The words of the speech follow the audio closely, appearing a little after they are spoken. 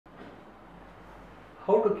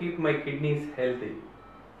How to keep my kidneys healthy?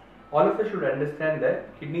 All of us should understand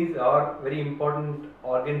that kidneys are very important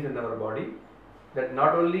organs in our body that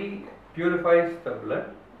not only purifies the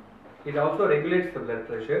blood, it also regulates the blood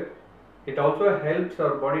pressure. It also helps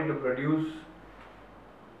our body to produce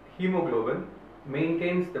hemoglobin,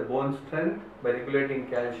 maintains the bone strength by regulating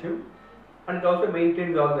calcium, and it also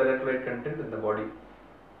maintains all the electrolyte content in the body.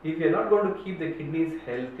 If you are not going to keep the kidneys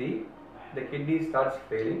healthy, the kidney starts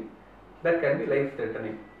failing. That can be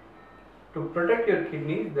life-threatening. To protect your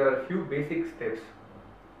kidneys, there are few basic steps.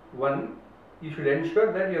 One, you should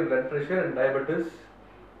ensure that your blood pressure and diabetes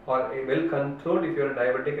are well controlled if you are a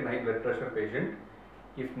diabetic and high blood pressure patient.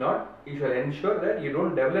 If not, you shall ensure that you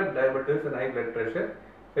don't develop diabetes and high blood pressure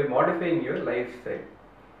by modifying your lifestyle.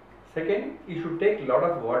 Second, you should take a lot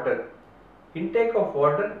of water. Intake of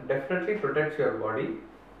water definitely protects your body.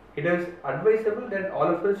 It is advisable that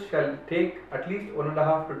all of us shall take at least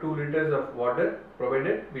 1.5 to 2 liters of water,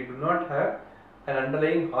 provided we do not have an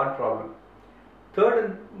underlying heart problem. Third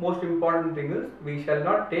and most important thing is, we shall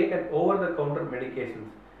not take an over-the-counter medications.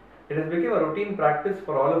 It has become a routine practice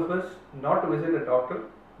for all of us not to visit a doctor,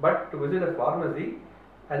 but to visit a pharmacy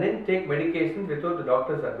and then take medications without the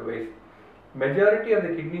doctor's advice. Majority of the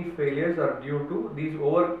kidney failures are due to these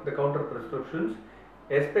over-the-counter prescriptions,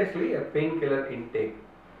 especially a painkiller intake.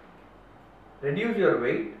 Reduce your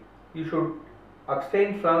weight. You should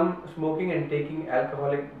abstain from smoking and taking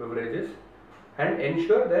alcoholic beverages, and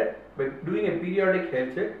ensure that by doing a periodic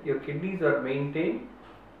health check, your kidneys are maintained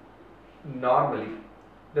normally.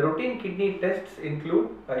 The routine kidney tests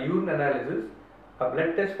include a urine analysis, a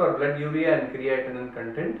blood test for blood urea and creatinine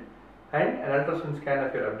content, and an ultrasound scan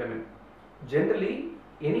of your abdomen. Generally,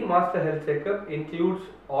 any master health checkup includes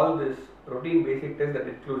all this routine basic tests that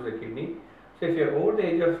includes the kidney. So if you are over the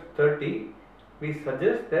age of 30, we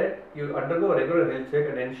suggest that you undergo a regular health check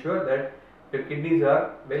and ensure that your kidneys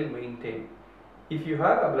are well maintained. If you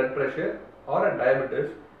have a blood pressure or a diabetes,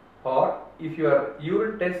 or if your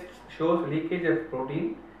urine test shows leakage of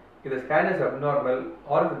protein, if the scan is abnormal,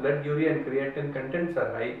 or if the blood urea and creatinine contents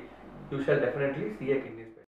are high, you shall definitely see a kidney specialist.